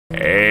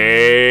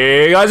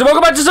Hey guys, and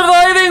welcome back to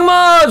Surviving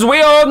Mars.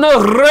 We are on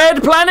the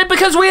red planet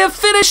because we have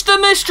finished the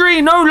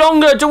mystery. No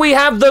longer do we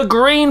have the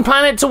green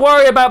planet to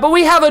worry about, but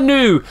we have a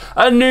new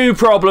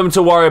problem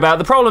to worry about.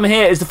 The problem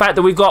here is the fact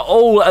that we've got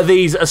all of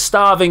these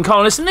starving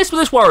colonists, and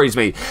this worries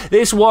me.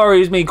 This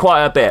worries me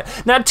quite a bit.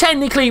 Now,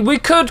 technically, we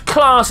could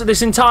class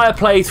this entire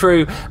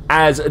playthrough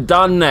as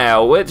done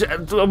now. Which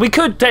we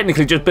could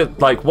technically just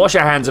wash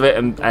our hands of it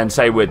and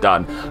say we're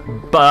done.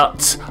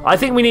 But I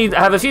think we need to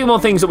have a few more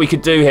things that we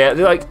could do here.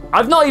 Like,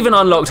 I've not even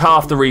unlocked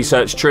half the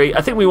research tree.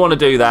 I think we want to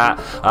do that.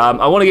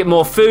 I want to get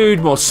more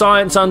food, more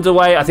science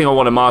underway. I think I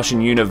want a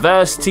Martian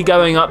university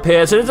going up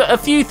here. So there's a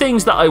few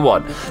things that I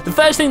want. The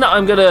first thing that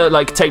I'm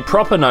gonna take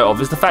proper note of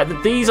is the fact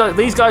that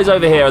these guys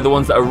over here are the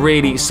ones that are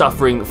really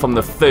suffering from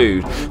the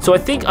food. So I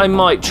think I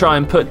might try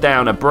and put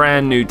down a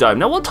brand new dome.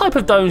 Now, what type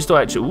of domes do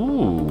I actually?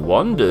 Ooh,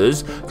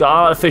 wonders. Got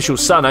artificial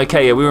sun.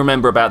 Okay, yeah, we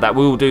remember about that.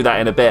 We will do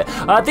that in a bit.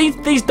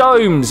 These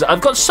domes.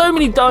 I've got so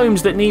many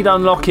domes that need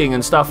unlocking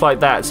and stuff like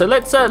that. So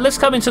let's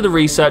come into the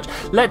research.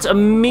 Let's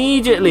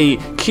immediately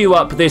queue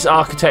up this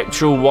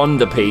architectural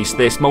wonder piece,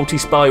 this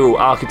multi-spiral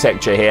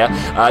architecture here.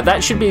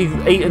 That should be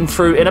eaten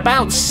through in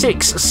about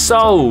 6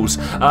 souls.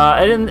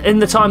 And in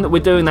the time that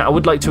we're doing that, I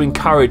would like to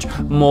encourage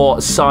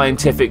more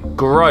scientific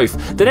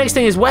growth. The next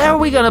thing is, where are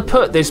we going to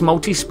put this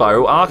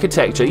multi-spiral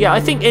architecture? Yeah, I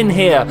think in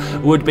here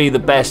would be the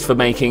best for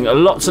making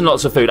lots and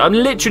lots of food. I'm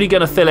literally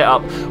going to fill it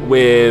up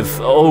with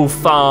all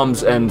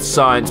farms and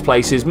science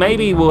places.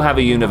 Maybe we'll have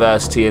a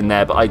university in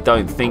there, but I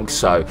don't think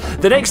so.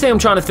 The next thing I'm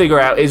trying to figure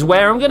out is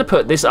where I'm going to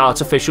put this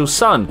artificial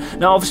sun.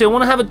 Now, obviously, I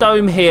want to have a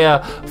dome here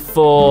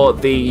for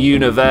the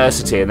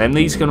university, and then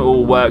these can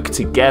all work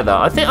together.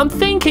 I'm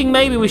thinking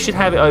maybe we should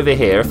have it over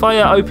here. If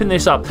I open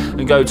this up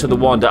and go to the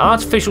wonder,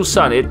 artificial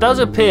sun, it does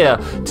appear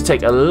to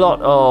take a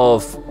lot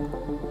of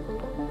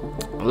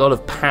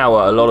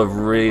power, a lot of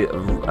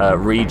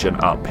region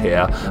up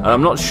here, and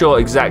I'm not sure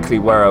exactly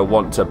where I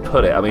want to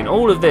put it. I mean,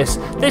 all of this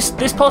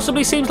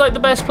possibly seems like the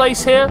best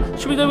place here.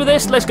 Should we go with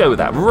this? Let's go with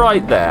that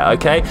right there,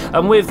 okay?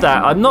 And with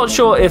that, I'm not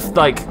sure if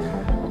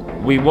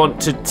we want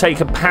to take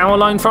a power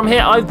line from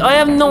here. I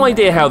have no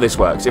idea how this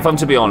works, if I'm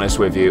to be honest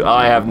with you.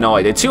 I have no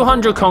idea.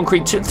 200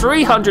 concrete,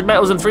 300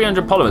 metals, and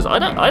 300 polymers.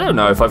 I don't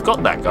know if I've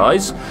got that,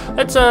 guys.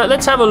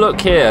 Let's have a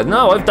look here.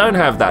 No, I don't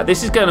have that.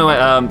 This is going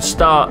to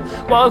start.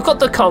 Well, I've got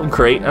the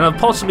concrete, and I've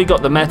possibly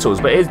got the metals,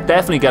 but it's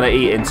definitely going to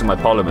eat into my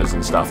polymers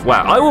and stuff.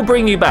 Wow, I will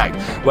bring you back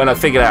when I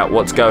figured out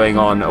what's going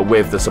on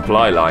with the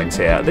supply lines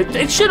here.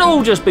 It should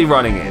all just be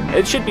running in.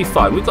 It should be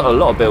fine. We've got a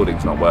lot of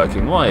buildings not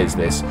working. Why is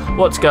this?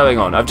 What's going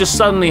on? I've just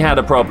suddenly had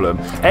a problem.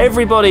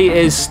 Everybody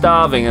is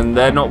starving and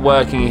they're not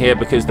working here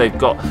because they're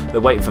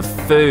waiting for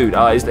food.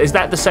 Is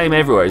that the same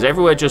everywhere? Is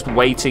everywhere just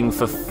waiting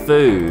for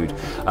food?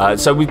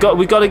 So we've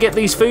got to get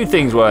these food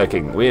things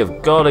working. We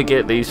have got to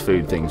get these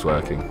food things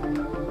working.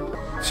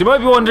 So you might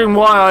be wondering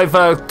why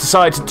I've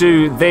decided to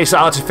do this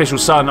artificial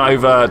sun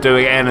over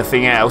doing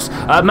anything else.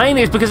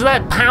 Mainly it's because of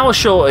that power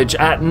shortage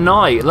at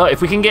night. Look,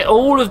 if we can get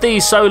all of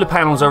these solar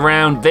panels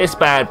around this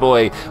bad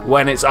boy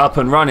when it's up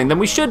and running, then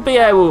we should be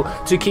able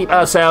to keep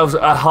ourselves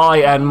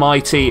high and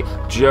mighty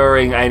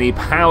during any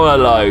power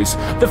lows.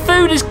 The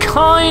food is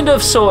kind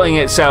of sorting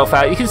itself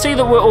out. You can see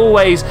that we're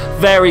always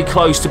very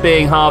close to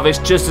being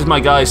harvested just as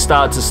my guys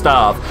start to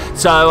starve.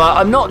 So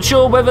I'm not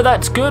sure whether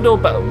that's good or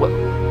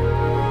bad.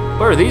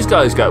 Where are these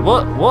guys going?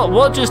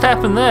 What just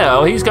happened there?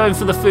 Oh, he's going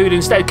for the food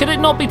instead. Could it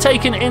not be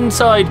taken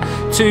inside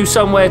to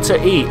somewhere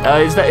to eat?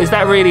 Is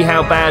that really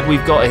how bad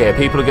we've got here?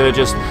 People are going to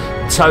just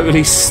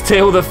totally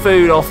steal the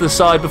food off the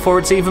side before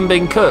it's even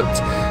been cooked.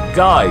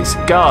 Guys,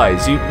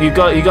 you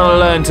got to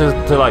learn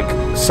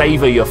to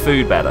savor your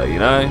food better, you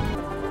know?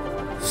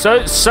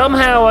 So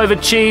somehow I've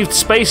achieved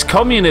space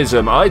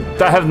communism. I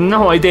have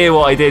no idea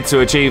what I did to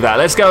achieve that.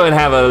 Let's go and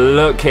have a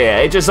look here.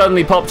 It just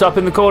suddenly popped up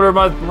in the corner of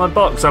my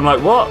box. I'm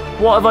like, what?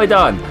 What have I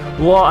done?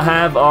 What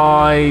have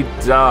I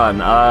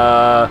done?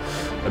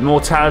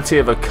 Immortality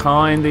of a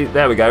kind.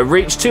 There we go.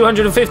 Reach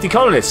 250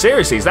 colonists.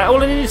 Seriously, is that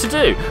all I needed to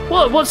do?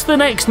 What's the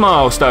next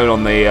milestone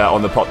on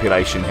the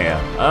population here?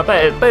 I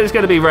bet it's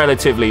going to be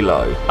relatively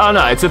low. Oh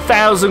no, it's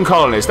 1,000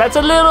 colonists. That's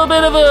a little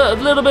bit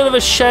of a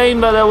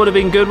shame, but that would have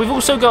been good. We've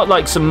also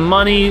got some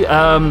money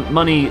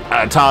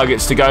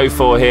targets to go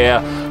for here.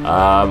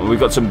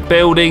 We've got some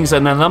buildings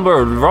and a number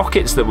of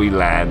rockets that we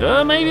land.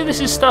 Maybe this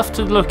is stuff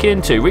to look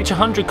into. Reach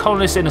 100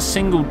 colonists in a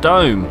single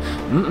dome.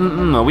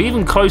 Are we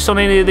even close on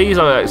any of these?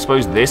 I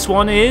suppose this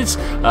one is.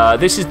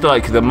 This is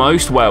the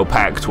most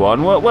well-packed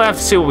one. We'll have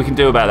to see what we can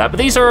do about that. But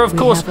these are, of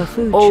course,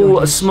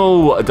 all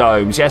small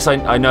domes. Yes,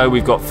 I know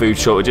we've got food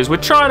shortages. We're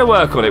trying to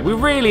work on it. We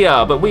really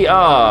are. But we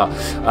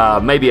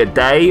are maybe a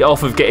day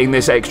off of getting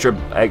this extra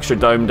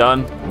dome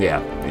done.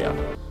 Yeah.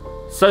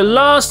 So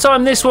last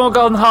time this one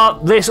got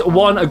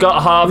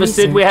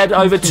harvested, we had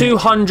over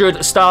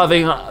 200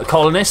 starving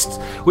colonists.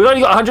 We've only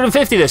got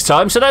 150 this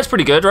time, so that's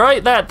pretty good,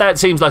 right? That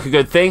seems like a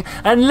good thing.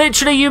 And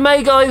literally, you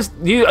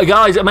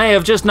guys may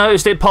have just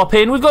noticed it pop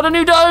in. We've got a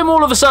new dome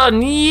all of a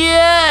sudden.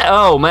 Yeah!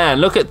 Oh man,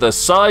 look at the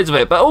size of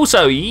it. But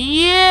also,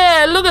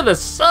 yeah, look at the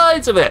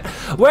size of it.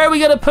 Where are we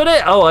going to put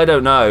it? Oh, I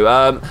don't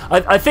know.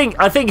 I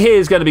think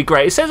here's going to be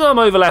great. It says I'm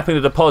overlapping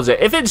the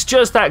deposit. If it's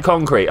just that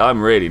concrete,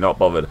 I'm really not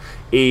bothered,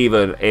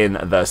 even in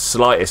the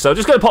slightest. So I'm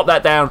just going to pop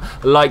that down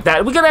like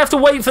that. We're going to have to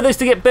wait for this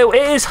to get built.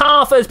 It is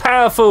half as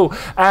powerful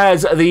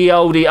as the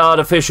oldie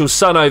artificial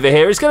sun over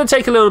here. It's going to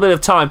take a little bit of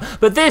time,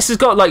 but this has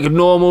got like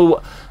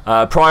normal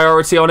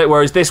priority on it,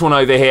 whereas this one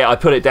over here, I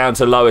put it down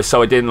to lowest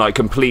so I didn't like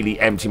completely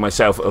empty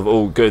myself of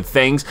all good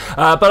things.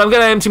 But I'm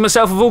going to empty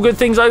myself of all good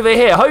things over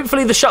here.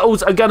 Hopefully the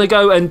shuttles are going to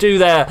go and do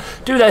their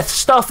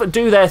stuff,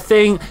 do their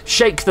thing,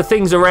 shake the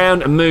things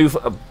around and move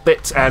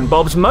bits and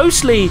bobs.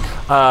 Mostly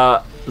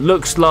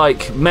looks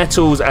like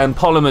metals and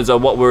polymers are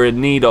what we're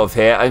in need of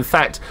here. In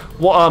fact,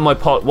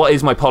 what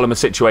is my polymer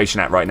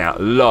situation at right now?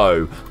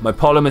 Low. My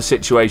polymer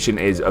situation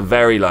is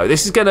very low.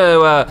 This is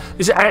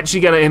actually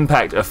gonna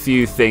impact a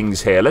few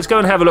things here. Let's go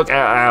and have a look at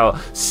our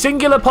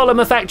singular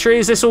polymer factory.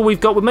 Is this all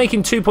we've got? We're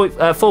making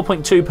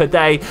 4.2 per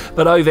day,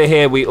 but over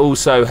here we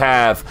also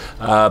have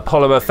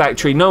polymer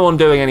factory. No one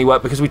doing any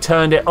work because we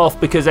turned it off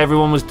because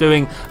everyone was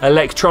doing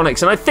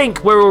electronics, and I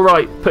think we're all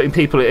right putting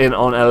people in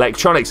on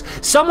electronics.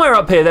 Somewhere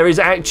up here there is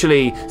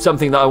actually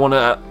something that I want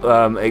to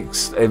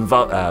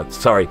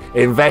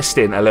invest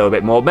in a little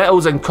bit more.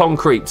 Metals and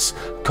concretes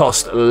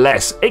cost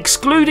less,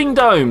 excluding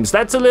domes.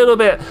 That's a little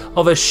bit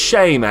of a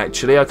shame,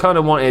 actually. I kind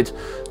of wanted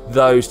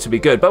those to be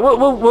good, but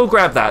we'll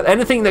grab that.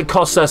 Anything that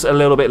costs us a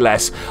little bit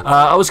less.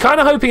 I was kind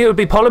of hoping it would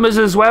be polymers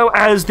as well,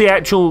 as the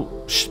actual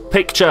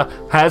picture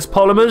has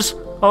polymers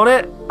on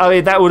it. I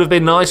mean, that would have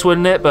been nice,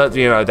 wouldn't it? But,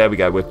 you know, there we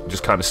go. We're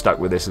just kind of stuck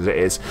with this as it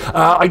is.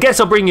 I guess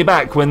I'll bring you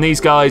back when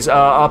these guys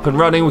are up and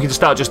running. We can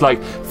start just,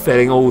 like,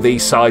 filling all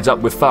these sides up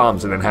with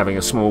farms and then having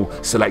a small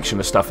selection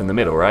of stuff in the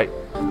middle, right?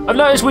 I've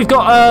noticed we've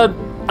got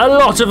a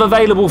lot of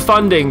available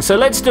funding, so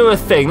let's do a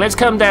thing. Let's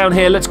come down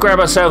here. Let's grab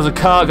ourselves a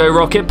cargo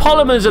rocket.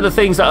 Polymers are the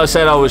things that I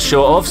said I was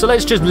short of, so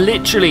let's just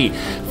literally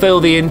fill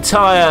the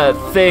entire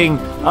thing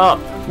up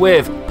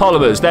with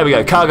polymers. There we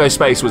go. Cargo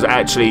space was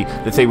actually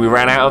the thing we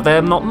ran out of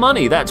there, not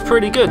money. That's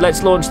pretty good.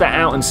 Let's launch that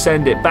out and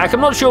send it back.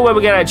 I'm not sure where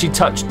we're going to actually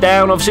touch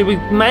down. Obviously,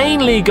 we've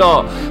mainly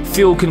got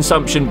fuel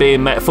consumption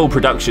being full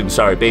production,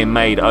 sorry, being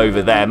made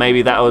over there.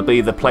 Maybe that would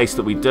be the place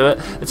that we do it.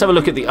 Let's have a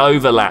look at the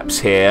overlaps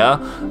here.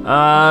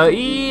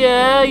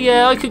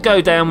 Yeah, I could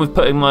go down with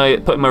putting my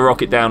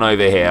rocket down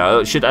over here.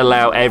 It should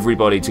allow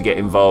everybody to get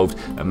involved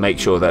and make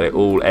sure that it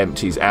all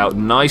empties out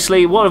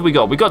nicely. What have we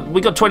got? We got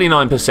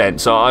 29%,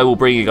 so I will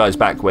bring you guys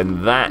back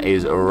when that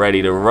is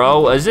ready to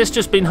roll. Has this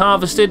just been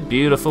harvested?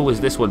 Beautiful. Is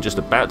this one just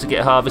about to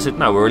get harvested?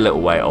 No, we're a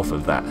little way off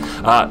of that.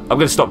 I'm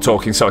going to stop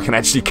talking so I can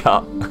actually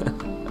cut.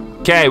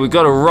 Okay, we've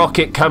got a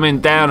rocket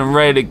coming down and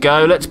ready to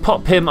go. Let's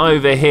pop him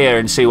over here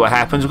and see what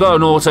happens. We've got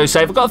an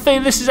autosave. I've got a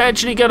feeling this is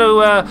actually going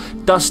to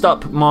dust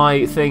up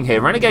my thing here.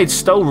 Renegades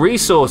stole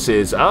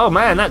resources. Oh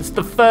man, that's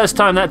the first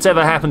time that's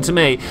ever happened to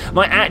me. Am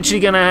I actually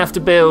going to have to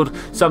build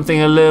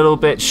something a little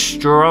bit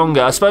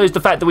stronger? I suppose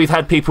the fact that we've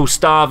had people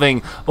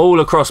starving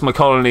all across my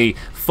colony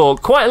for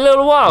quite a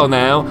little while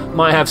now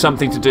might have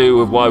something to do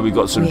with why we've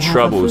got some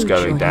troubles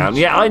going down.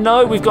 Yeah, I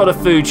know we've got a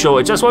food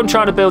shortage. That's why I'm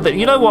trying to build it.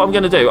 You know what I'm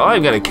going to do?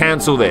 I'm going to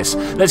cancel this.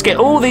 Let's get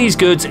all these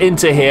goods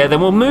into here. Then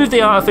we'll move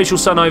the artificial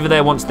sun over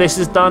there once this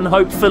is done,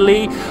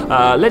 hopefully.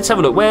 Let's have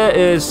a look. Where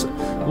is...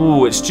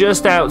 Ooh, it's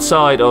just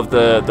outside of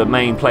the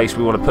main place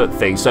we want to put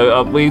things.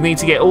 So we need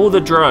to get all the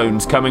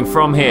drones coming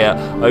from here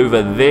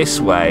over this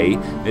way.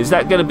 Is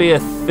that going to be a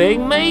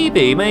thing?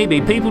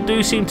 Maybe. People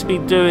do seem to be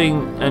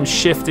doing and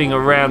shifting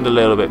around a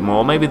little bit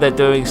more. Maybe they're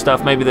doing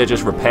stuff. Maybe they're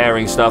just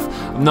repairing stuff.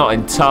 I'm not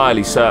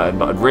entirely certain,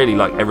 but I'd really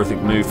like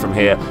everything moved from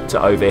here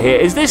to over here.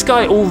 Is this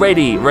guy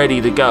already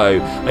ready to go?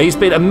 He's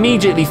been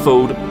immediately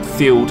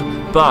fueled,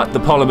 but the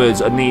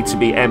polymers need to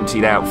be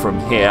emptied out from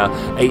here.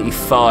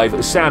 85.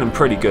 It's sounding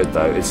pretty good,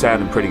 though. It's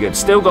sounding pretty good.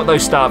 Still got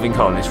those starving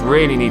colonists.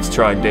 Really need to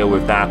try and deal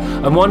with that.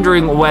 I'm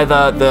wondering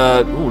whether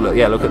the... Ooh,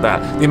 yeah, look at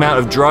that. The amount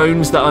of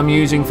drones that I'm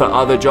using for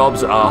other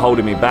jobs are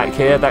holding me back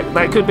here.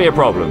 That could be a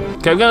problem.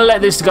 Okay, I'm going to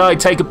let this guy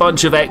take a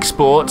bunch of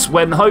exports.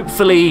 When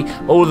hopefully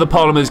all of the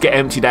polymers get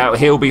emptied out,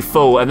 he'll be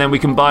full, and then we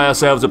can buy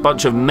ourselves a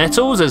bunch of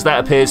metals, as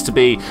that appears to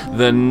be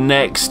the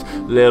next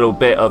little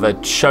bit of a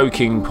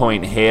choking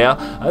point here.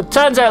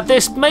 Turns out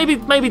this maybe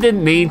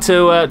didn't need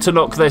to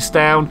knock this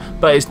down,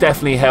 but it's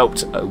definitely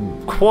helped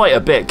quite a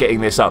bit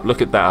getting this up.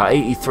 Look at that,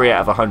 83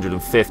 out of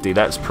 150.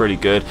 That's pretty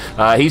good.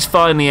 He's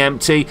finally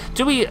empty.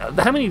 Do we?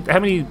 How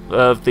many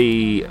of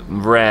the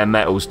rare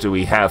metals do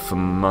we have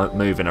from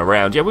moving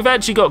around? Yeah, we've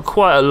actually got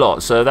quite a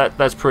lot, so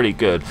that's pretty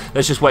good.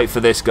 Let's just wait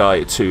for this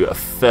guy to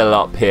fill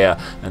up here,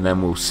 and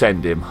then we'll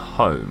send him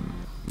home.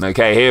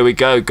 Okay, here we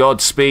go.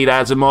 Godspeed,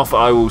 Asimov.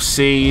 I will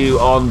see you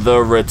on the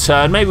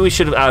return. Maybe we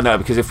should have... Oh, no,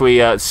 because if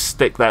we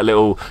stick that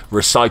little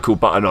recycle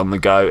button on the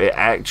go, it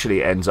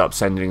actually ends up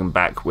sending them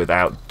back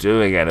without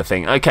doing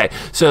anything. Okay,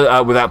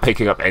 so without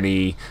picking up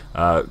any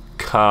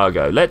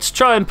cargo. Let's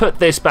try and put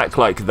this back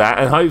like that,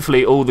 and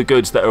hopefully all the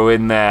goods that are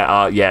in there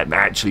are, yeah,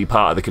 actually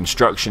part of the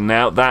construction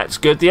now. That's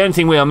good. The only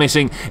thing we are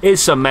missing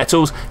is some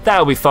metals.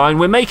 That'll be fine.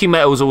 We're making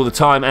metals all the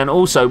time, and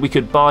also we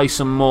could buy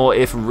some more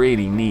if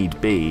really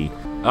need be.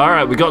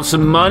 Alright, we got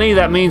some money.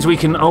 That means we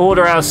can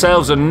order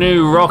ourselves a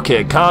new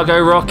rocket,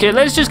 cargo rocket.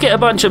 Let's just get a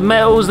bunch of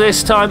metals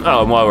this time.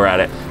 Oh, and while we're at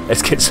it,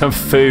 let's get some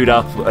food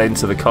up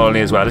into the colony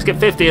as well. Let's get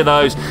 50 of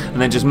those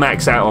and then just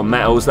max out on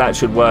metals. That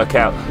should work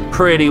out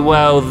pretty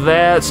well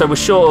there. So we're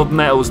short of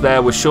metals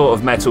there. We're short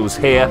of metals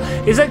here.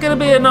 Is that going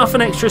to be enough,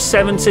 an extra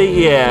 70?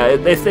 Yeah,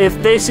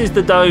 if this is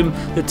the dome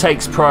that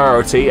takes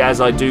priority, as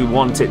I do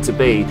want it to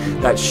be,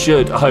 that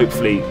should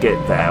hopefully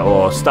get there.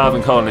 Or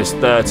starving colonist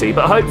 30.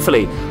 But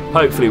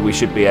hopefully we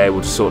should be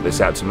able to sort this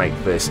out to make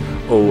this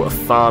all a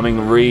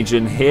farming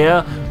region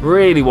here.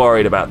 Really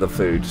worried about the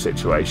food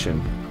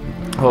situation.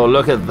 Oh,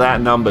 look at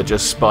that number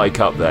just spike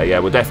up there. Yeah,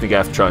 we're definitely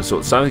going to have to try and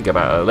sort something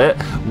about it.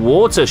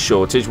 Water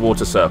shortage,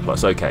 water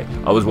surplus. Okay,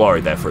 I was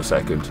worried there for a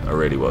second. I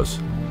really was.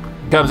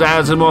 Comes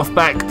Asimov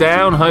back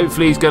down.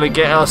 Hopefully he's going to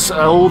get us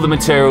all the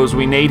materials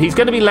we need. He's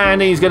going to be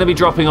landing. He's going to be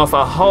dropping off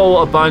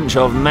a bunch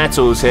of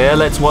metals here.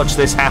 Let's watch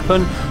this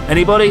happen.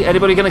 Anybody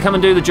going to come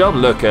and do the job?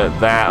 Look at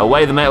that.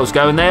 Away the metals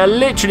go, and they are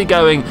literally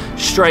going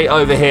straight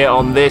over here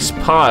on this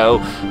pile.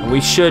 And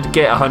we should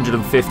get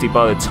 150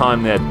 by the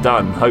time they're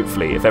done,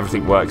 hopefully, if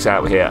everything works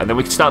out here. And then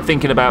we can start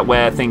thinking about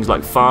where things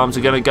like farms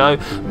are going to go.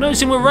 I'm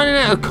noticing we're running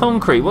out of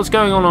concrete. What's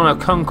going on our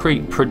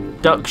concrete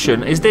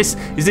production? Is this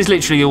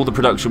literally all the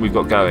production we've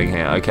got going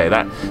here? Okay,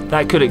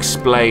 that could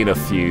explain a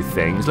few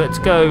things. Let's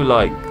go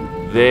like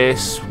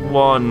this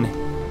one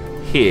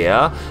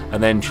here,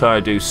 and then try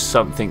to do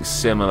something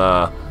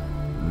similar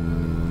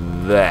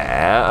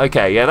there.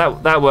 Okay, yeah,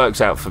 that works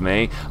out for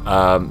me.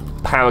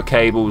 Power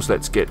cables,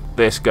 let's get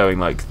this going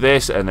like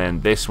this, and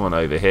then this one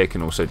over here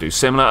can also do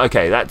similar.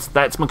 Okay,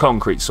 that's my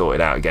concrete sorted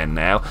out again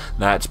now.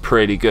 That's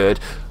pretty good.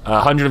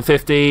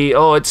 150.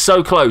 Oh, it's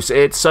so close.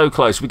 It's so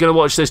close. We're going to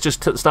watch this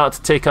just start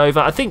to tick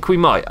over. I think we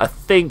might.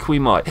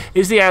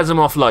 Is the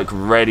Asimov like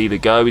ready to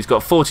go? He's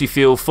got 40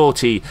 fuel,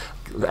 40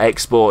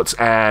 exports,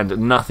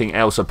 and nothing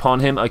else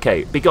upon him.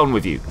 Okay, be gone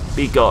with you.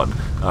 Be gone.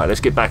 Alright,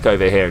 let's get back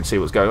over here and see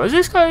what's going on. Has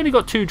this guy only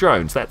got 2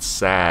 drones? That's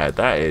sad.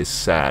 That is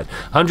sad.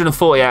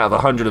 140 out of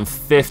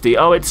 150.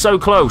 Oh, it's so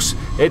close.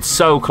 It's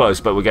so close,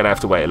 but we're going to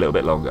have to wait a little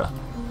bit longer.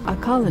 A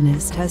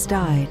colonist has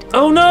died.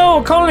 Oh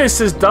no, a colonist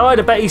has died.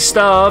 I bet he's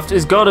starved.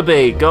 It's gotta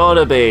be.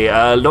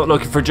 Not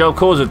looking for a job.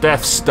 Cause of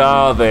death,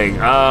 starving.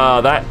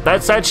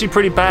 That's actually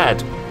pretty bad.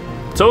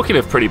 Talking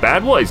of pretty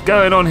bad, what is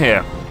going on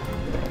here?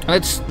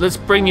 Let's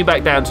bring you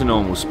back down to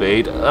normal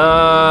speed.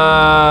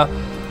 I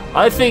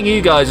think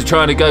you guys are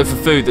trying to go for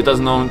food that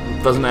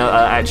doesn't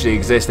actually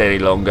exist any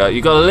longer.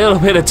 You've got a little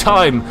bit of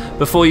time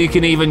before you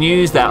can even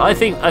use that. I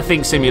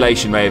think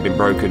simulation may have been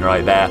broken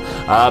right there.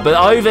 But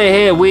over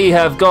here we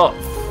have got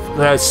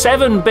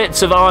 7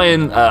 bits of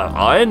iron,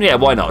 yeah,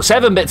 why not?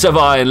 7 bits of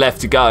iron left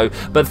to go,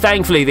 but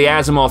thankfully the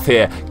Asimov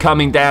here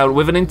coming down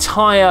with an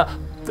entire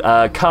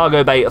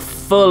cargo bay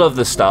full of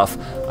the stuff.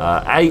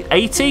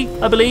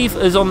 80, I believe,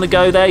 is on the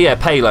go there. Yeah,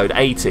 payload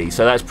 80,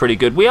 so that's pretty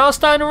good. We are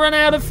starting to run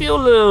out of fuel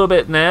a little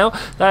bit now.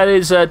 That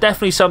is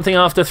definitely something.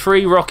 After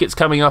 3 rockets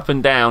coming up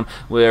and down,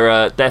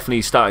 we're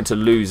definitely starting to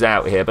lose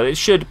out here, but it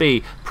should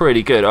be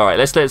pretty good. All right,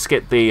 let's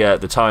get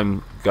the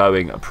time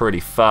going pretty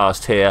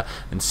fast here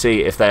and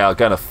see if they are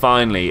going to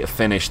finally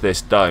finish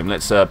this dome.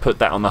 Let's put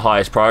that on the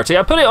highest priority.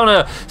 I put it on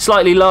a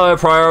slightly lower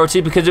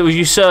priority because it was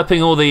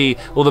usurping all the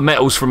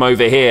metals from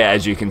over here,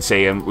 as you can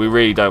see, and we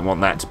really don't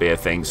want that to be a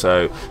thing.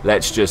 So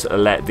let's just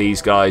let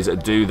these guys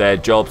do their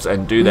jobs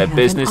and do their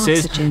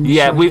businesses.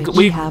 Yeah, we've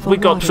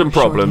got some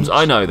problems.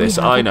 I know this.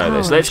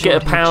 Let's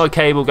get a power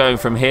cable going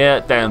from here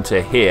down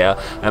to here,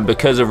 and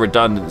because of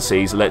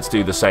redundancies, let's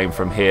do the same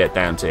from here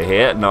down to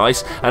here.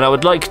 Nice. And I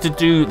would like to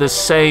do the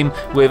same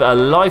with a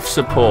life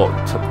support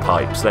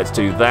pipes. Let's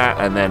do that,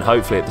 and then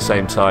hopefully at the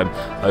same time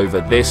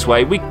over this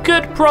way. We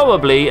could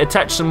probably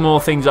attach some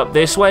more things up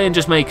this way and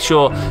just make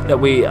sure that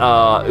we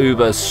are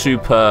uber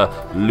super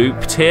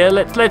looped here.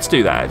 Let's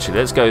do that actually.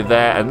 Let's go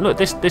there, and look,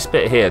 this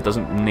bit here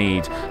doesn't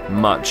need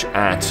much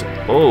at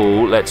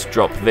all. Let's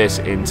drop this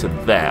into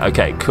there.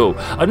 Okay, cool.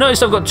 I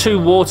noticed I've got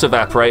 2 water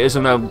evaporators,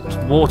 and the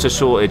water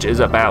shortage is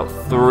about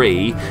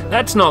 3.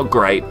 That's not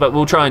great, but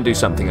we'll try and do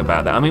something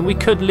about that. I mean, we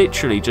could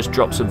literally just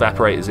drop some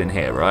evaporators in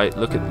here, right?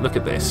 Look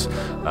at this.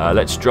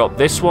 Let's drop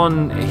this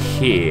one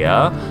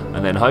here,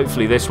 and then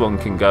hopefully this one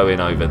can go in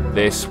over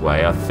this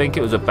way. I think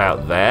it was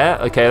about there.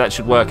 Okay, that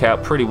should work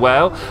out pretty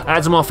well.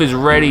 Asimov is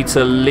ready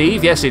to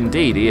leave. Yes,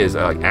 indeed, he is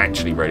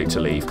actually ready to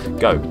leave.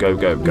 Go.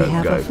 We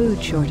have a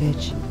food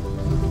shortage.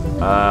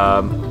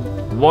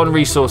 1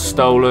 resource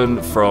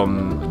stolen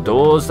from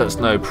doors. That's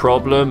no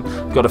problem.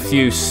 Got a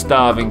few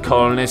starving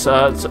colonists.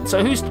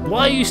 So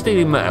why are you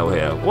stealing metal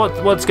here?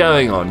 What's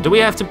going on? Do we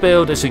have to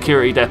build a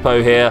security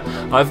depot here?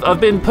 I've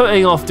been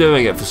putting off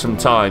doing it for some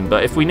time,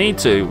 but if we need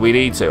to, we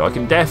need to. I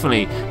can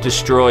definitely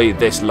destroy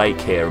this lake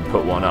here and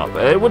put one up.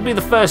 It would be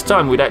the first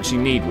time we'd actually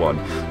need one.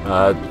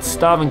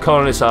 Starving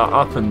colonists are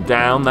up and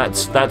down.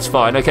 That's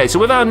fine. Okay, so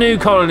with our new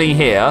colony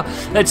here,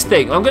 let's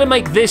think. I'm going to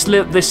make this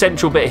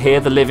central bit here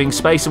the living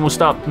space, and we'll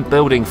start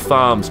building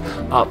farms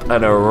up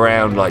and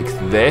around like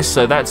this.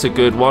 So that's a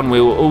good one.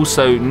 We will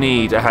also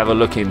need to have a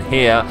look in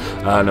here.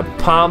 An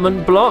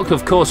apartment block.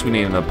 Of course we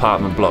need an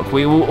apartment block.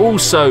 We will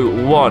also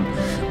want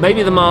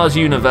maybe the Mars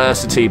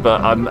University,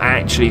 but I'm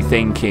actually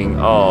thinking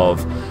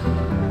of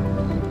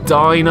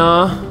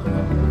diner,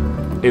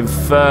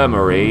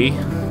 infirmary.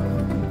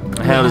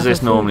 How does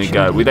this normally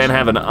go? We then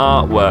have an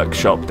art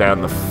workshop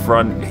down the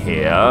front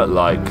here,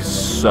 like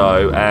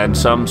so, and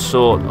some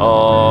sort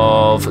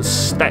of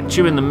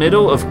statue in the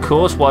middle. Of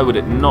course, why would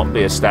it not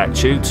be a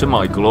statue? To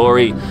my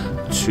glory.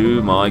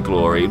 To my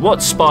glory.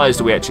 What spires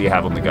do we actually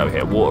have on the go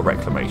here? Water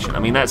reclamation. I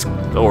mean, that's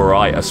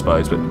alright, I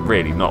suppose, but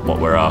really not what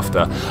we're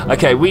after.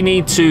 Okay, we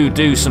need to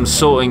do some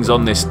sortings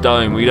on this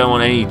dome. We don't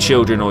want any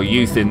children or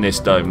youth in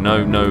this dome.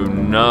 No, no,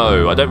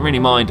 no. I don't really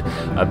mind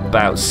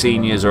about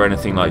seniors or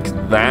anything like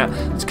that.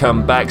 Let's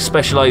come back.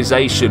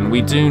 Specialization.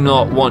 We do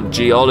not want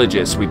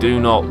geologists. We do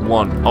not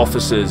want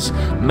officers.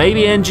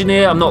 Maybe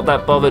engineer. I'm not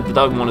that bothered, but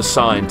don't want a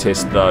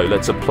scientist, though.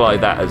 Let's apply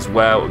that as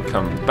well and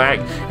come back.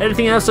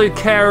 Anything else I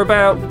care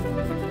about?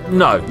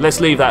 No, let's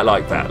leave that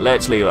like that.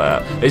 Let's leave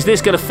that. Is this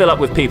going to fill up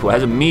with people? It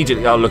has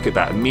immediately, oh look at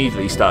that,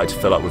 immediately started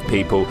to fill up with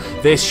people.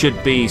 This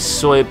should be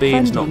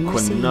soybeans, not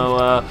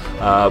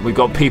quinoa. We've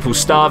got people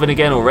starving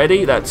again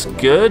already. That's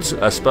good,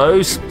 I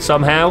suppose,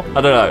 somehow. I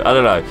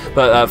don't know.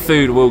 But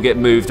food will get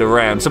moved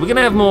around. So we're going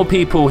to have more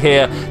people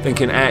here than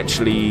can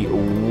actually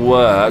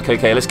work.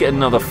 Okay, let's get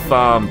another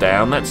farm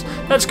down.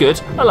 That's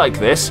good. I like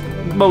this.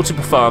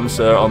 Multiple farms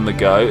are on the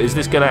go. Is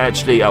this going to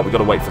actually... Oh, we've got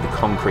to wait for the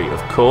concrete,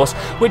 of course,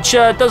 which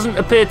doesn't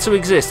appear to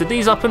exist. Are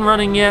these up and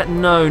running yet?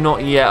 No,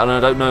 not yet, and I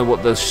don't know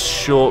what the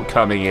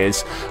shortcoming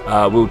is.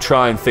 We'll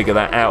try and figure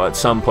that out at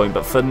some point,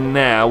 but for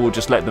now, we'll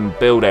just let them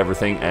build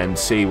everything and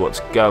see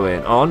what's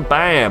going on.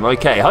 Bam!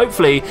 Okay,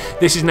 hopefully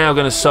this is now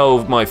going to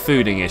solve my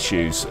fooding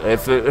issues.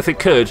 If it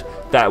could,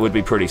 that would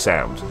be pretty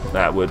sound.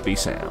 That would be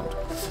sound.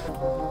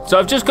 So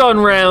I've just gone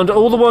round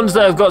all the ones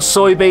that have got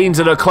soybeans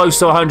that are close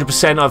to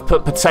 100%. I've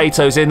put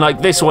potatoes in,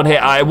 like this one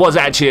here. It was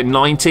actually at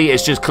 90.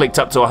 It's just clicked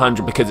up to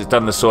 100 because it's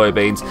done the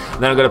soybeans.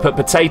 And then I'm going to put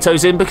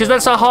potatoes in because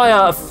that's a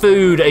higher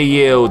food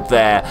yield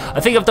there. I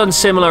think I've done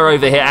similar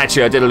over here.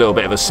 Actually, I did a little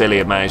bit of a silly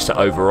and managed to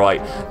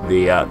overwrite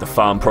the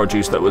farm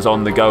produce that was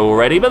on the go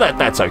already. But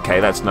that's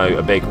okay. That's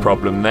a big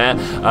problem there.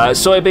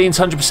 Soybeans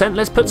 100%.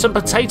 Let's put some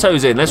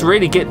potatoes in. Let's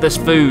really get this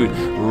food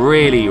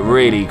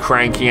really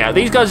cranking out.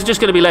 These guys are just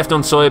going to be left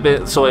on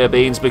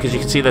soybeans because you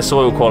can see their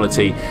soil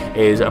quality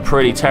is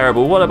pretty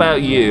terrible. What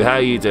about you? How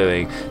are you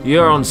doing?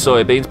 You're on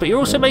soybeans, but you're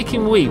also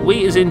making wheat.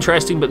 Wheat is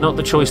interesting, but not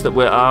the choice that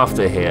we're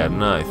after here.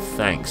 No,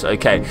 thanks.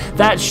 Okay,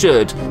 that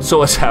should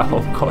sort us out.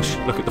 Oh gosh,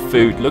 look at the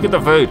food. Look at the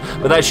food.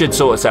 But that should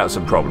sort us out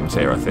some problems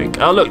here, I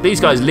think. Oh look, these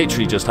guys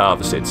literally just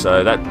harvested,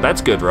 so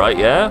that's good, right?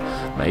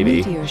 Yeah,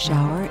 maybe. Meteor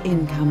shower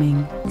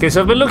incoming. Okay,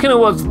 so I've been looking at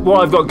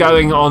what I've got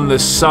going on the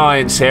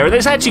science here, and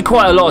there's actually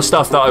quite a lot of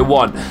stuff that I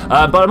want,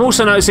 but I'm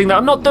also noticing that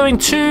I'm not doing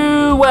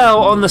too well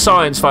on the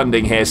science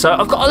funding here, so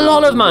I've got a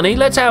lot of money.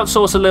 Let's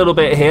outsource a little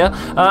bit here,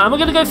 and we're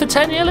going to go for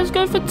 10. Yeah, let's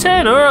go for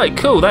 10. All right,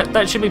 cool.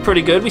 That should be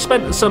pretty good. We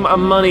spent some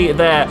money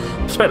there,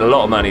 spent a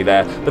lot of money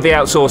there, but the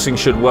outsourcing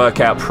should work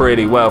out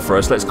pretty well for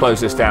us. Let's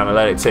close this down and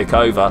let it tick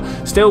over.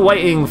 Still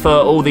waiting for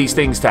all these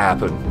things to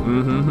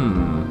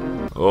happen.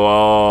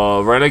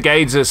 Oh,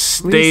 Renegades are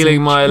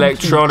stealing my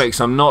electronics.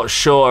 I'm not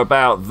sure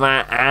about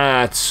that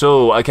at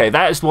all. Okay,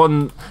 that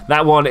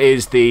one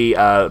is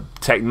the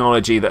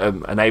technology that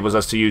enables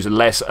us to use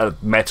less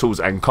metals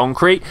and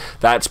concrete.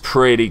 That's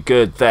pretty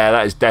good there.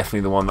 That is definitely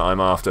the one that I'm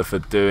after for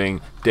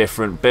doing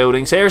different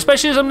buildings here,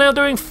 especially as I'm now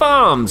doing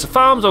farms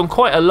on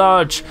quite a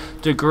large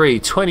degree.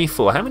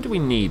 24. How many do we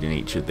need in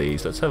each of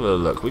these? Let's have a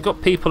look. We've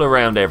got people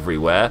around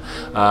everywhere.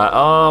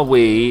 Are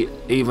we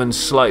even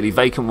slightly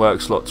vacant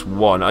work slots?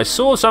 1. I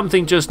saw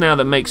something just now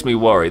that makes me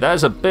worry. That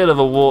is a bit of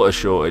a water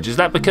shortage. Is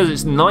that because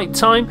it's night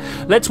time?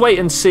 Let's wait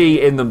and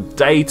see in the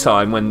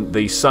daytime when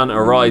the sun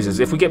arises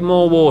if we get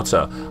more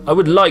water. I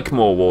would like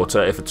more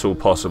water if at all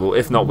possible.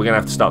 If not, we're going to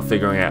have to start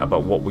figuring out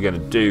about what we're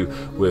going to do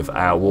with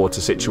our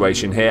water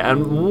situation here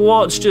and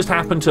what's just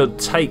happened to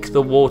take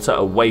the water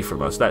away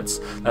from us. That's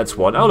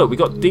one. Oh look, we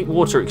got deep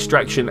water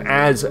extraction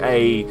as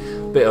a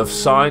bit of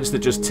science that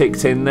just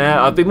ticked in there.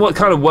 I've been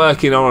kind of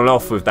working on and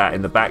off with that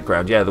in the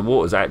background. Yeah, the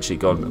water's actually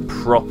gone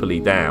properly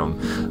down.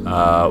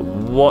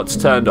 What's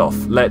turned off?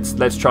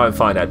 Let's try and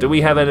find out. Do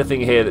we have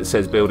anything here that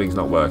says building's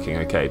not working?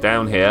 Okay,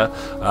 down here,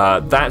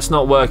 that's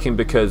not working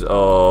because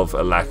of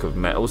a lack of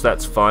metals.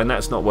 That's fine.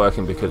 That's not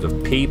working because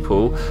of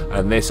people,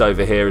 and this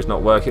over here is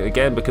not working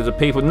again because of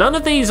people. None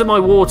of these are my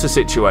water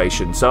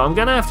situation, so I'm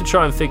gonna have to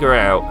try and figure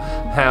out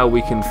how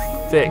we can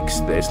fix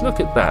this. Look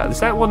at that. Is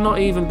that one not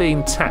even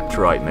being tapped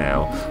right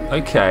now?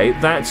 Okay,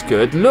 that's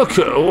good. Look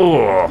at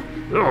all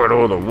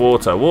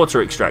the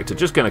water extractor.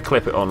 Just going to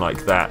clip it on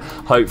like that.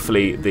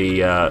 Hopefully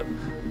the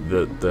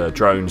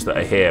drones that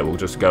are here will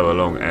just go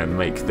along and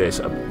make this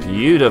a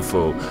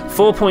beautiful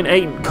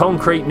 4.8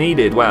 concrete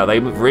needed. Wow, they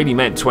really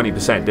meant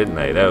 20%, didn't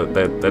they?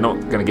 They're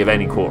not going to give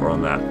any quarter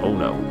on that. Oh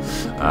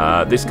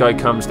no. This guy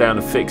comes down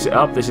to fix it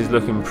up. This is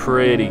looking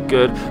pretty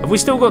good. Have we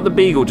still got the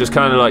Beagle just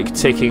kind of like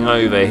ticking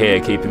over here,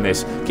 keeping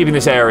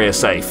this area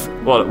safe?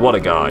 What a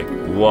guy.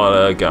 What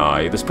a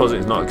guy. This deposit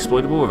is not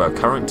exploitable with our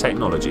current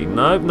technology.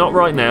 No, not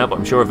right now, but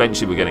I'm sure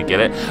eventually we're going to get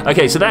it.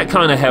 Okay, so that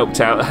kind of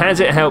helped out. Has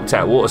it helped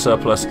out? Water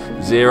surplus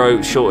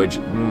 0. Shortage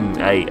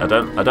 8. I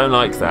don't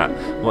like that.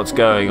 What's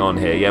going on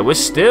here? Yeah, we're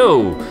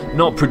still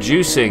not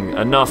producing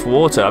enough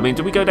water. I mean,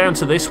 do we go down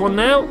to this one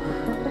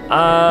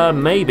now?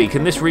 Maybe.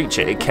 Can this reach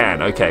it? It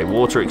can. Okay,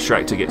 water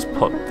extractor gets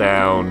put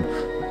down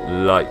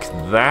like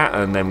that,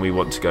 and then we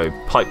want to go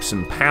pipes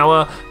and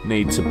power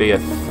need to be a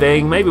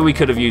thing. Maybe we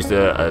could have used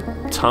a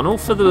tunnel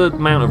for the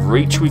amount of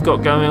reach we've got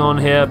going on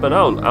here, but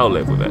I'll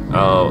live with it.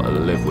 I'll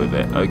live with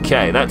it.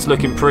 Okay, that's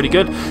looking pretty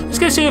good. Let's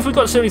go see if we've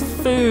got some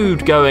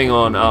food going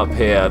on up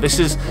here. This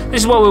is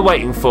what we're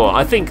waiting for.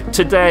 I think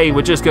today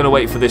we're just going to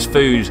wait for this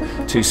food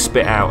to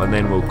spit out, and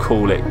then we'll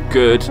call it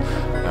good.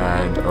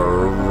 And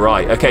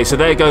right, okay, so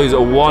there goes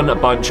one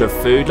bunch of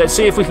food. Let's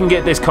see if we can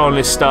get this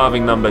colonist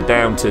starving number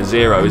down to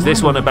 0. Is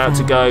this one about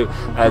to go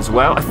as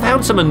well? I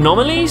found some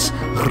anomalies?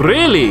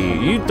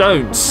 Really? You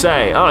don't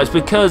say. Oh, it's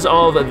because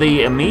of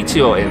the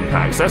meteor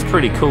impacts. That's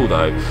pretty cool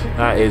though.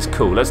 That is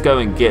cool. Let's go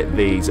and get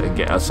these and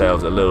get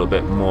ourselves a little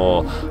bit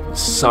more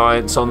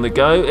science on the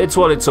go. It's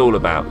what it's all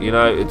about, you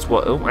know. It's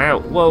what, oh, ow,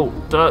 whoa,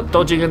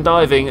 dodging and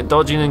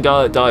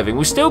diving.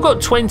 We've still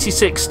got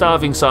 26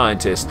 starving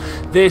scientists.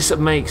 This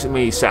makes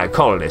me sad.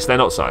 Colonists, they're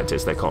not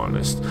scientists, they're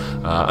colonists.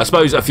 I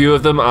suppose a few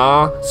of them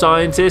are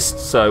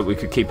scientists, so we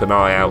could keep an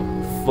eye out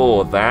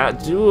for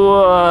that.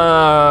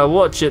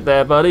 Watch it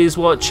there, buddies,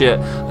 watch it.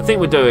 I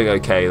think we're doing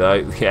okay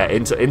though. Yeah,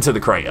 into the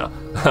crater.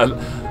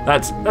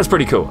 That's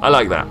pretty cool. I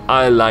like that.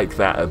 I like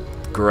that a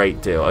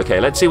great deal. Okay,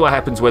 let's see what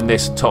happens when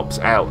this tops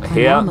out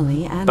here.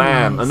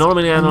 Bam,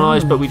 anomaly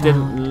analyzed, but we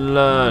didn't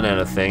learn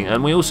anything.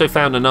 And we also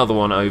found another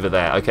one over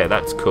there. Okay,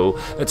 that's cool.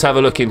 Let's have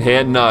a look in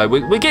here. No,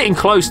 we're getting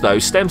close though.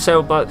 Stem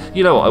cell, but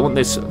you know what? I want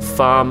this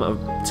farm of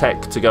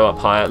tech to go up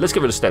higher. Let's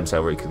get rid of stem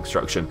cell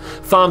reconstruction.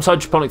 Farms,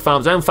 hydroponic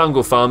farms, and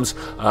fungal farms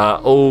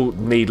all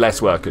need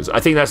less workers. I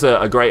think that's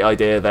a great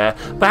idea there.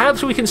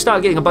 Perhaps we can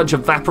start getting a bunch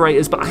of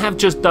evaporators, but I have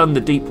just done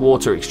the deep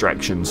water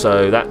extraction,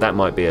 so that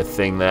might be a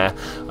thing there.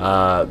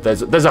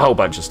 There's a whole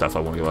bunch of stuff I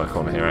want to work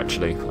on here,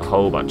 actually. A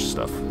whole bunch of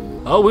stuff.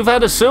 Oh, we've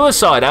had a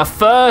suicide. Our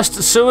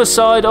first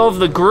suicide of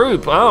the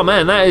group. Oh,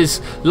 man, that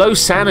is low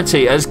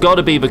sanity. Has got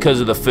to be because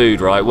of the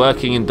food, right?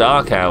 Working in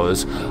dark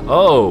hours.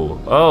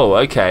 Oh,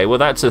 okay. Well,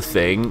 that's a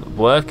thing.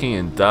 Working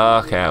in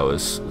dark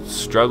hours.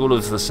 Struggle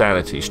with the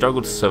sanity.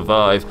 Struggle to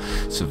survive.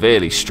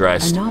 Severely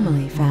stressed.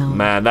 Anomaly found.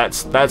 Man,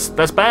 that's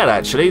bad,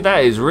 actually.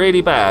 That is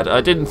really bad.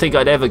 I didn't think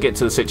I'd ever get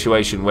to the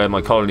situation where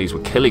my colonies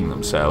were killing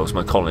themselves.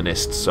 My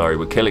colonists, sorry,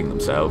 were killing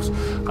themselves.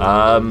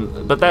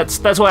 But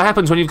that's what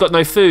happens when you've got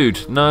no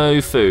food.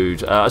 No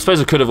food. I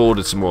suppose I could have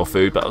ordered some more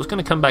food, but I was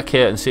going to come back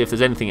here and see if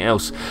there's anything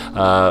else.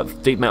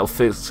 Deep metal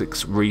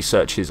physics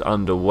research is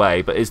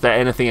underway, but is there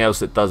anything else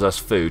that does us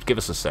food? Give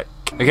us a sec.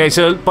 Okay,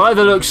 so by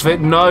the looks of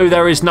it, no,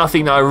 there is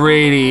nothing that I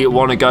really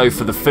want to go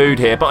for the food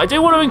here, but I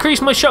do want to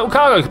increase my shuttle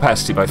cargo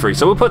capacity by 3,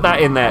 so we'll put that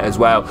in there as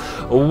well.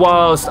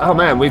 Whilst, oh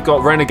man, we've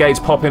got renegades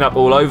popping up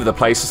all over the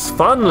place.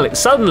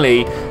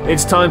 Suddenly,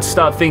 it's time to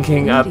start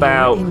thinking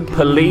about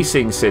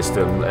policing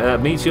system.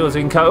 Meteors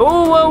incoming.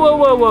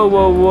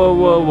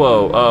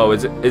 Whoa. Oh,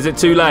 is it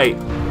too late?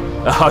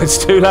 Oh, it's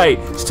too late.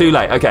 It's too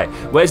late. Okay,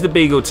 where's the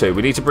Beagle 2?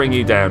 We need to bring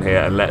you down here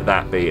and let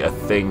that be a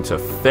thing to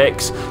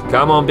fix.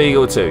 Come on,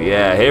 Beagle 2.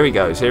 Yeah, here he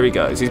goes. Here he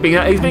goes. He's been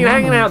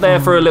hanging out there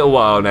for a little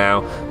while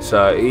now,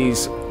 so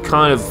he's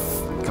kind of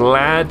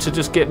glad to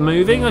just get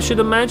moving, I should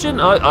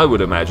imagine. I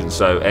would imagine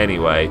so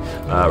anyway.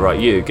 Right,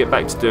 you get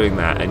back to doing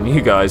that, and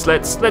you guys,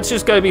 let's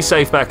just go be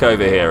safe back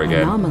over here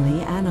again.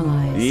 Anomaly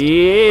analyzed.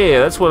 Yeah,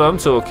 that's what I'm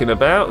talking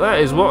about. That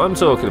is what I'm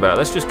talking about.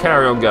 Let's just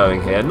carry on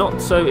going here.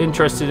 Not so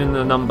interested in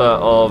the number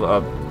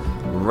of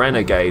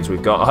renegades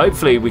we've got.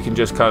 Hopefully we can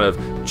just kind of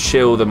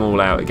chill them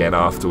all out again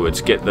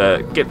afterwards. Get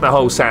the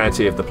whole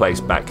sanity of the place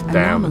back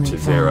down to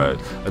 0.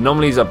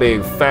 Anomalies are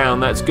being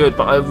found. That's good,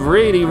 but I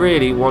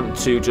really want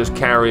to just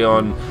carry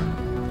on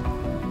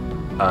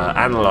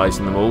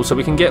analysing them all so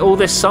we can get all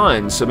this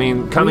science. I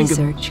mean,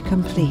 Research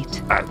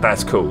complete.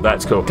 That's cool,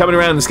 that's cool. Coming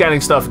around and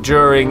scanning stuff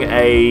during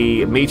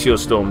a meteor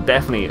storm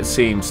definitely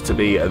seems to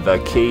be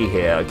the key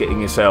here. Getting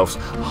yourselves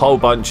whole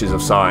bunches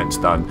of science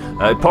done.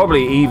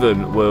 Probably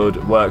even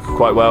would work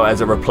quite well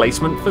as a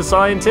replacement for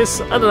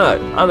scientists. I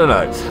don't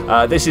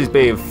know. This is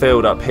being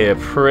filled up here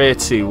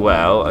pretty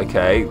well.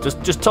 Okay,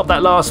 just top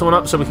that last one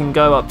up so we can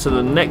go up to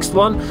the next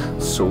one.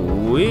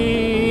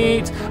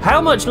 Sweet.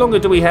 How much longer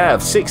do we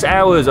have? 6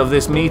 hours of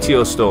this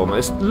meteor storm.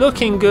 It's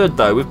looking good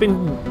though. We've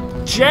been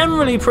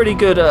generally pretty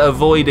good at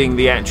avoiding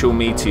the actual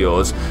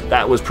meteors.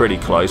 That was pretty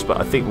close, but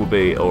I think we'll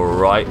be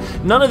alright.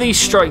 None of these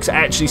strikes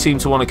actually seem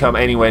to want to come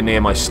anywhere near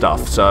my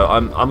stuff, so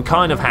I'm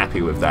kind of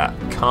happy with that.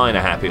 Kind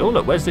of happy. Oh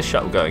look, where's the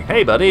shuttle going?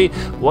 Hey buddy,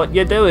 what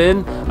you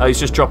doing? Oh, he's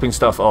just dropping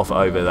stuff off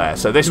over there.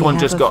 So this one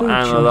just got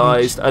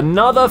analysed.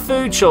 Another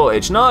food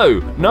shortage.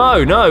 No.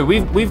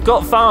 We've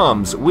got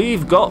farms.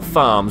 We've got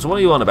farms. What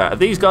are you on about? Have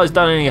these guys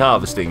done any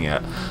harvesting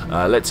yet?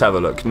 Let's have a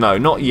look. No,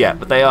 not yet,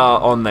 but they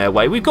are on their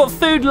way. We've got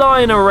food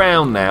lying around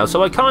now,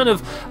 so I kind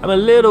of am a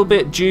little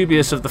bit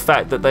dubious of the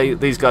fact that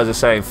these guys are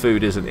saying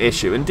food is an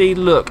issue. Indeed,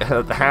 look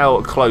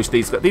how close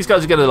these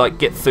guys are going to like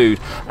get food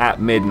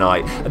at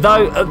midnight.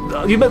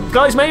 Though you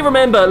guys may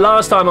remember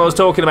last time I was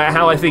talking about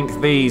how I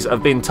think these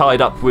have been tied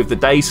up with the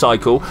day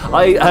cycle.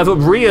 I have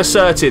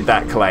reasserted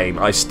that claim.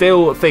 I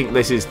still think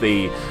this is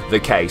the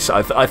case.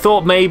 I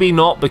thought maybe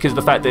not because of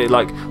the fact that it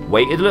like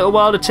waited a little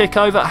while to tick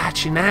over.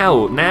 Actually,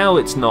 now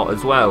it's not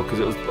as well because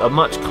it was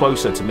much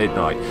closer to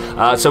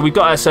midnight. So we've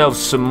got ourselves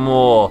some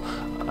more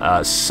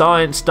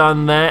science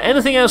done there.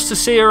 Anything else to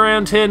see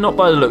around here? Not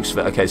by the looks of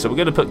it. Okay, so we're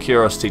going to put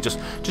curiosity.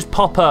 Just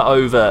pop her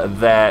over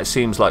there.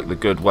 Seems like the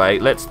good way.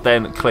 Let's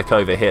then click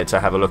over here to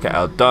have a look at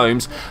our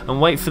domes and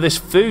wait for this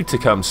food to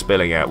come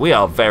spilling out. We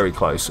are very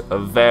close.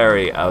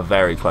 Very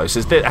close.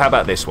 How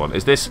about this one?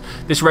 Is this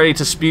ready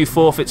to spew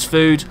forth its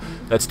food?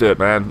 Let's do it,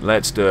 man.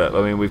 Let's do it.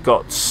 I mean, we've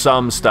got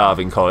some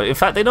starving colony. In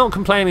fact, they're not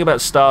complaining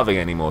about starving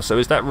anymore. So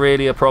is that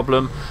really a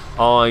problem?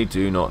 I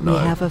do not know. We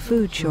have a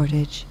food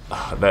shortage.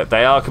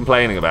 They are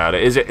complaining about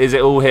it. Is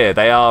it all here?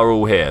 They are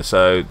all here.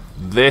 So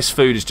this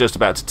food is just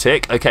about to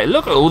tick. Okay,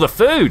 look at all the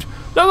food.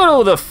 Look at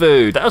all the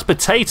food. That was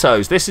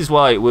potatoes. This is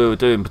why we were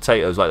doing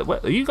potatoes. Like,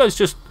 are you guys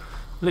just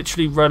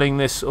literally running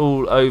this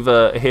all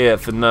over here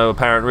for no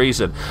apparent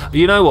reason?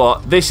 You know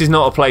what? This is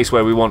not a place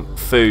where we want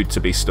food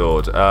to be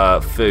stored.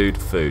 Food.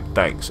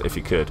 Thanks, if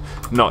you could.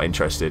 Not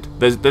interested.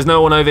 There's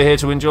no one over here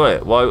to enjoy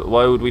it.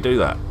 Why would we do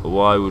that?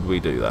 Why would we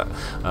do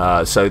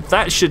that? So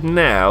that should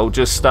now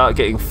just start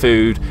getting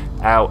food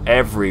out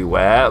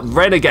everywhere.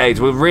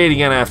 Renegades, we're really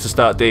going to have to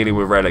start dealing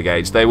with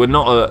renegades. They were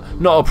not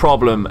a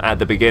problem at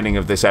the beginning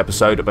of this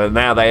episode, but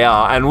now they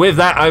are. And with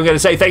that, I'm going to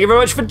say thank you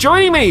very much for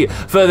joining me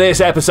for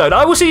this episode.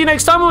 I will see you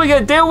next time when we're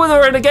going to deal with the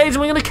renegades,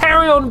 and we're going to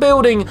carry on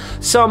building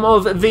some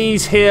of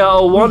these here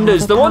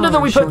wonders. The wonder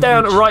that we put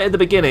down right at the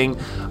beginning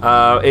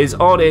is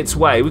on its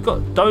way. We've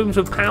got domes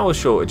with power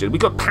shortages. We've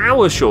got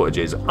power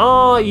shortages.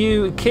 Are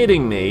you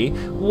kidding me?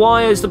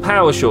 Why has the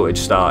power shortage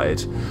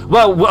started?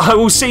 Well, I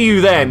will see you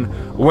then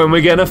when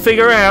we're going to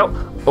figure out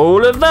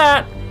all of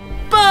that.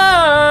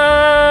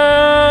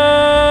 Bye!